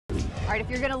All right, if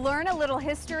you're going to learn a little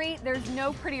history, there's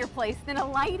no prettier place than a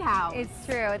lighthouse. It's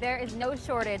true. There is no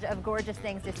shortage of gorgeous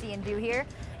things to see and do here.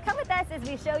 Come with us as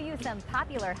we show you some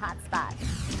popular hot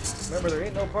spots. Remember, there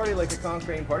ain't no party like a Conch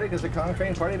party because the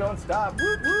Conch party don't stop.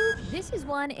 Whoop, whoop. This is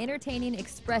one entertaining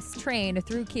express train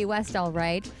through Key West, all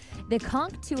right. The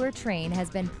Conch Tour train has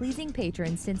been pleasing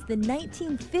patrons since the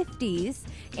 1950s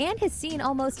and has seen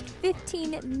almost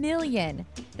 15 million.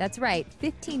 That's right,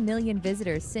 15 million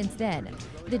visitors since then.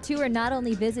 The tour not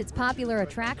only visits popular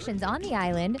attractions on the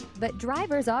island, but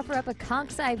drivers offer up a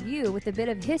Conch-side view with a bit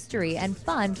of history and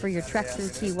fun for your trek through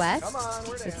Key West.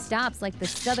 With stops like the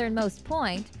southernmost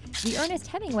point, the Ernest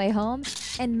Hemingway home,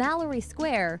 and Mallory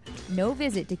Square, no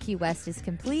visit to Key West is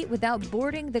complete without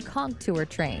boarding the Conch Tour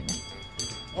train.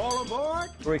 All aboard!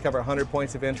 We cover 100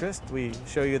 points of interest. We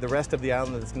show you the rest of the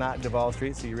island that's not Duval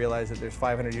Street, so you realize that there's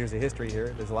 500 years of history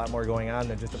here. There's a lot more going on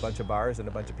than just a bunch of bars and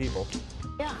a bunch of people.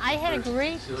 Yeah, I had a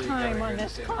great time on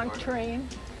this Conch train.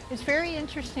 It's very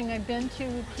interesting. I've been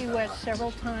to Key West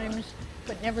several times,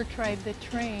 but never tried the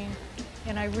train.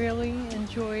 And I really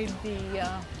enjoyed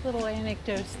the little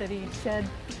anecdotes that he said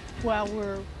while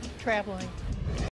we're traveling.